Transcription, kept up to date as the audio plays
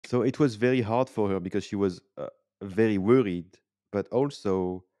So it was very hard for her because she was very worried, but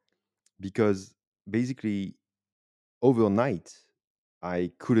also because basically overnight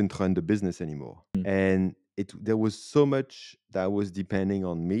I couldn't run the business anymore, Mm. and it there was so much that was depending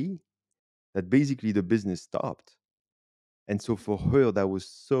on me that basically the business stopped. And so for her, that was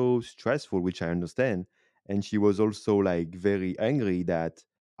so stressful, which I understand. And she was also like very angry that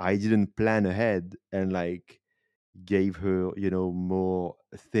I didn't plan ahead and like gave her, more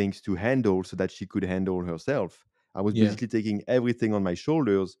things to handle so that she could handle herself. I was Yeah. basically taking everything on my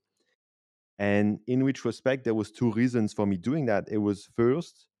shoulders. And in which respect, there was two reasons for me doing that. It was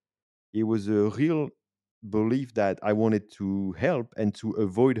first, it was a real belief that I wanted to help and to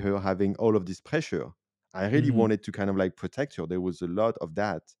avoid her having all of this pressure. I really Mhm. wanted to kind of like protect her. There was a lot of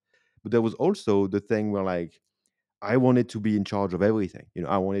that. But there was also the thing where like I wanted to be in charge of everything.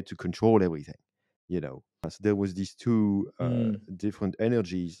 I wanted to control everything. So there was these two Mm. different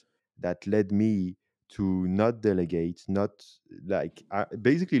energies that led me to not delegate, not like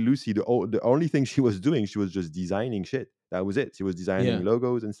basically Lucy. The only thing she was doing, she was just designing shit. That was it. She was designing Yeah.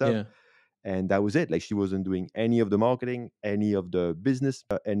 logos and stuff, Yeah. and that was it. Like she wasn't doing any of the marketing, any of the business,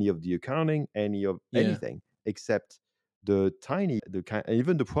 any of the accounting, any of Yeah. anything except the kind,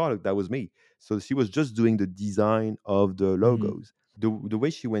 even the product. That was me. So she was just doing the design of the Mhm. logos. The way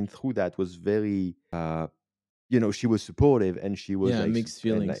she went through that was very she was supportive, and she was Yeah, like mixed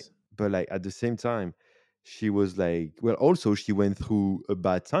and like, feelings. but like at the same time she was like, well, also she went through a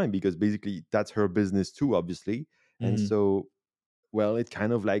bad time because basically that's her business too, obviously. And Mhm. so, well, it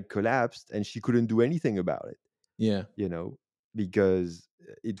kind of like collapsed and she couldn't do anything about it, Yeah. you know, because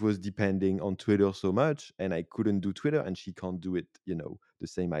it was depending on Twitter so much, and I couldn't do Twitter, and she can't do it, the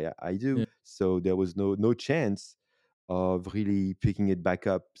same I do. Yeah. So there was no chance of really picking it back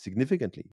up significantly.